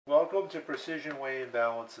Welcome to Precision Weighing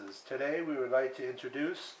Balances. Today we would like to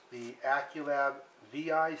introduce the Acculab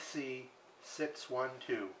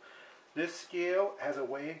VIC612. This scale has a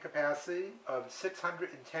weighing capacity of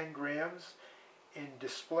 610 grams and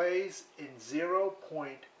displays in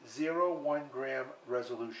 0.01 gram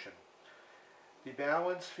resolution. The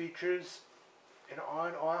balance features an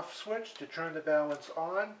on-off switch. To turn the balance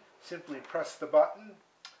on, simply press the button.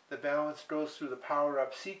 The balance goes through the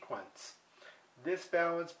power-up sequence. This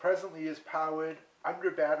balance presently is powered under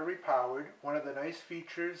battery powered. One of the nice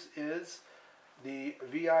features is the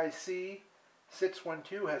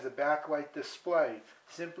VIC612 has a backlight display.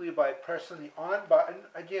 Simply by pressing the on button,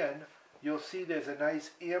 again, you'll see there's a nice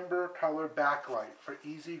amber color backlight for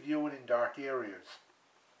easy viewing in dark areas.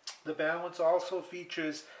 The balance also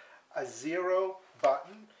features a zero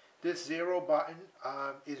button. This zero button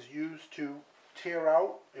is used to tear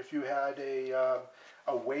out if you had a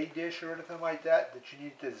weigh dish or anything like that you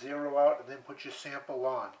need to zero out and then put your sample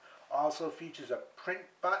on. Also features a print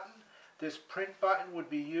button. This print button would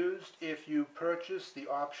be used if you purchase the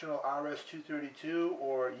optional RS-232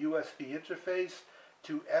 or USB interface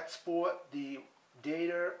to export the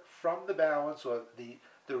data from the balance, or the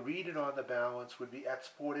reading on the balance would be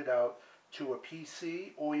exported out to a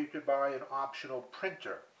PC, or you could buy an optional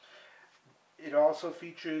printer. It also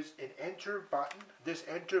features an enter button. This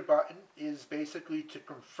enter button is basically to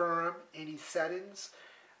confirm any settings.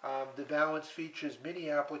 The balance features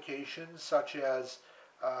many applications such as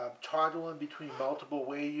toggling between multiple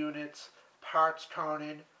weigh units, parts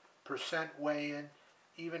counting, percent weighing,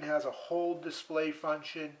 even has a hold display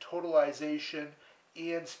function, totalization,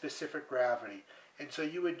 and specific gravity. And so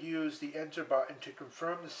you would use the enter button to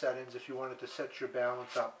confirm the settings if you wanted to set your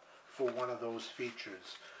balance up for one of those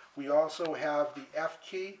features. We also have the F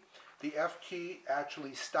key. The F key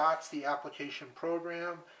actually starts the application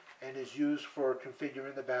program and is used for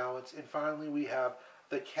configuring the balance. And finally, we have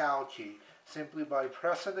the Cal key. Simply by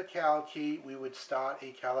pressing the Cal key, we would start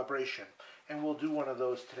a calibration. And we'll do one of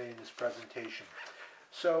those today in this presentation.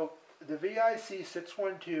 So the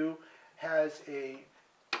VIC612 has a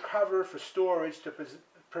cover for storage to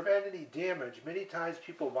prevent any damage. Many times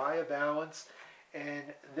people buy a balance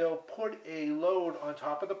and they'll put a load on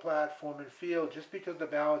top of the platform and feel just because the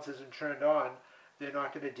balance isn't turned on, they're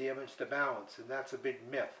not going to damage the balance, and that's a big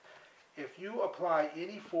myth. If you apply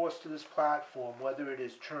any force to this platform, whether it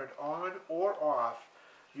is turned on or off,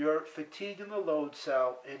 you're fatiguing the load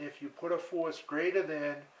cell, and if you put a force greater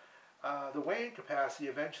than the weighing capacity,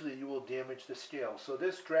 eventually you will damage the scale. So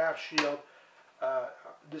this draft shield,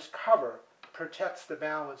 this cover, protects the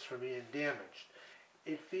balance from being damaged.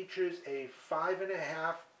 It features a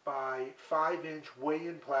 5.5 by 5 inch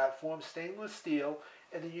weigh-in platform, stainless steel,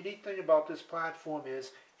 and the unique thing about this platform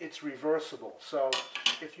is it's reversible. So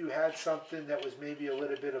if you had something that was maybe a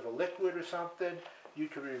little bit of a liquid or something, you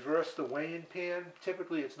could reverse the weigh-in pan.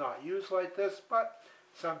 Typically it's not used like this, but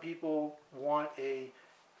some people want a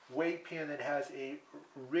weigh pan that has a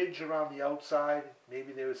ridge around the outside.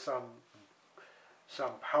 Maybe there was some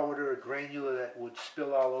powder or granular that would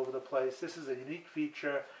spill all over the place. This is a unique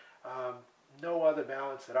feature. No other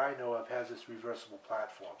balance that I know of has this reversible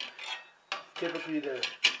platform. Typically the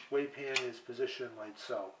weigh pan is positioned like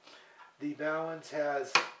so. The balance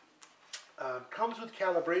has comes with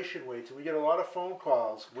calibration weights, and we get a lot of phone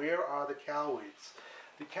calls. Where are the cal weights?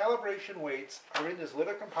 The calibration weights are in this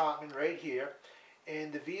little compartment right here,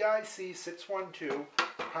 and the VIC612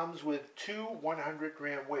 comes with two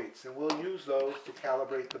 100-gram weights, and we'll use those to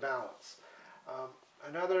calibrate the balance.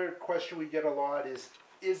 Another question we get a lot is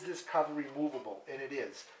this cover removable? And it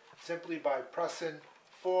is. Simply by pressing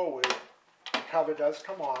forward, the cover does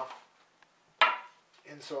come off,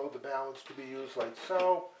 and so the balance could be used like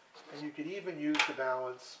so, and you could even use the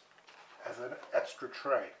balance as an extra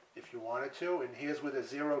tray if you wanted to. And here's where the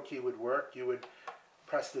zero key would work. You would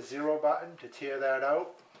press the zero button to tear that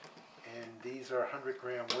out, and these are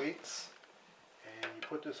 100-gram weights, and you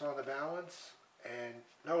put this on the balance, and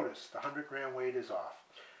notice the 100-gram weight is off.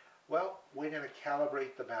 Well, we're going to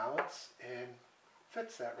calibrate the balance and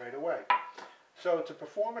fix that right away. So to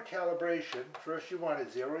perform a calibration, first you want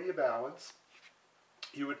to zero your balance.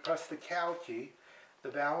 You would press the Cal key. The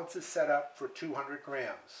balance is set up for 200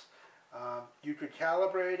 grams. You could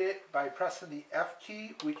calibrate it by pressing the F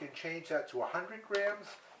key. We can change that to 100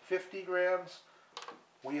 grams, 50 grams.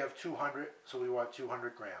 We have 200, so we want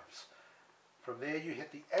 200 grams. From there you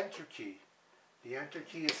hit the Enter key. The Enter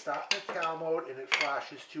key is starting the cal mode, and it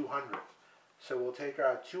flashes 200. So we'll take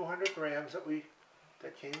our 200 grams that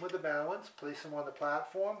came with the balance, place them on the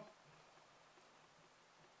platform,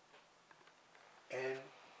 and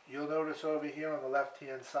you'll notice over here on the left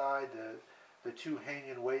hand side the two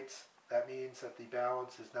hanging weights, that means that the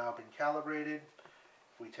balance has now been calibrated.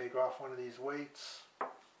 If we take off one of these weights,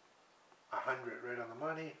 100 right on the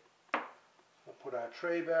money. We'll put our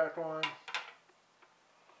tray back on.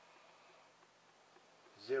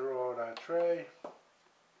 Zero out our tray.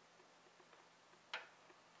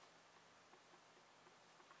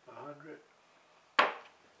 100.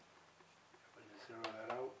 Zero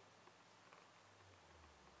that out.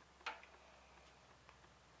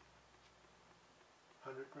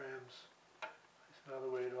 100 grams. Place another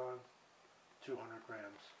weight on. 200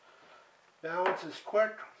 grams. Balance is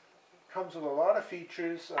quick. Comes with a lot of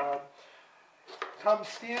features. Comes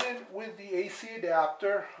standard with the AC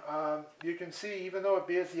adapter. You can see, even though it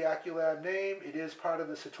bears the Acculab name, it is part of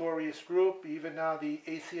the Sartorius group. Even now the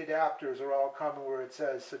AC adapters are all coming where it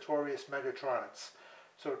says Sartorius Megatronics.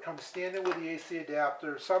 So it comes standard with the AC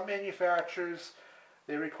adapter. Some manufacturers,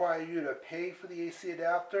 they require you to pay for the AC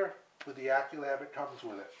adapter. With the Acculab, it comes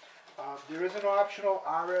with it. There is an optional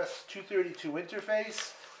RS-232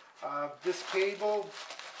 interface. This cable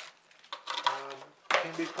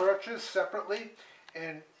can be purchased separately,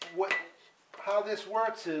 and how this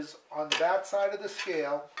works is on the back side of the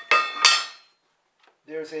scale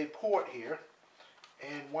there's a port here,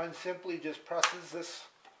 and one simply just presses this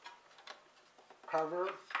cover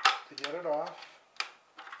to get it off,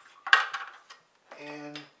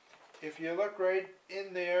 and if you look right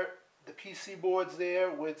in there, the PC board's there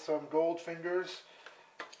with some gold fingers,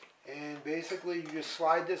 and basically you just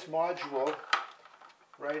slide this module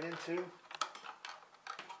right into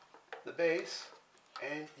the base,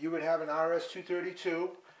 and you would have an RS-232.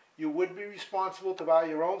 You would be responsible to buy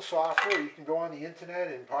your own software. You can go on the internet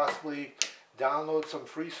and possibly download some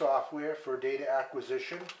free software for data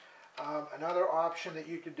acquisition. Another option that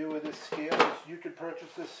you could do with this scale is you could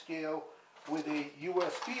purchase this scale with a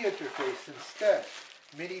USB interface instead.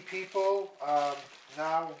 Many people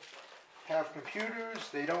now have computers.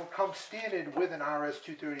 They don't come standard with an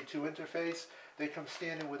RS-232 interface. They come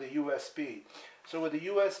standard with a USB. So with a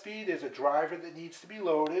USB, there's a driver that needs to be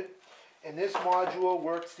loaded, and this module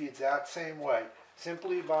works the exact same way.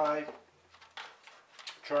 Simply by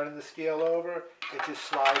turning the scale over, it just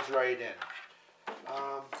slides right in.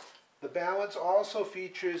 The balance also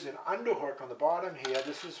features an underhook on the bottom here.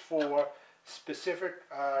 This is for specific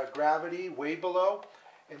gravity way below,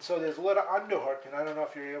 and so there's a little underhook, and I don't know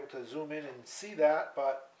if you're able to zoom in and see that,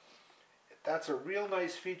 but that's a real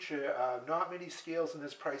nice feature. Not many scales in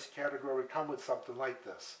this price category come with something like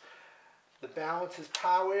this. The balance is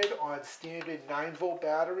powered on standard 9-volt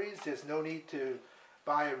batteries. There's no need to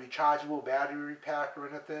buy a rechargeable battery pack or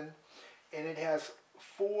anything. And it has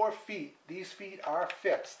 4 feet. These feet are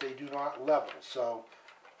fixed. They do not level. So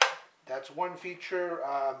that's one feature.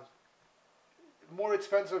 More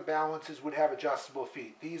expensive balances would have adjustable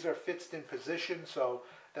feet. These are fixed in position, so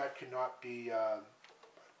that cannot be...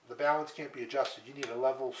 the balance can't be adjusted. You need a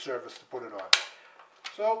level surface to put it on.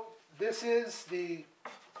 So this is the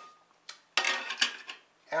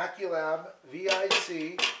Acculab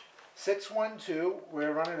VIC612.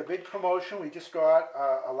 We're running a big promotion. We just got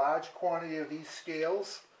a large quantity of these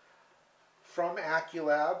scales from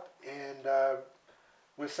Acculab, and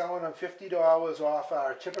we're selling them $50 off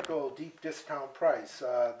our typical deep discount price.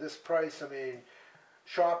 This price, I mean,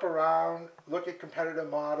 shop around, look at competitive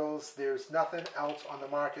models. There's nothing else on the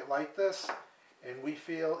market like this, and we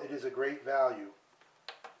feel it is a great value.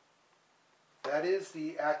 That is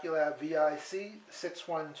the Acculab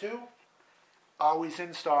VIC612, always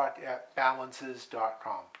in stock at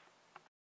balances.com.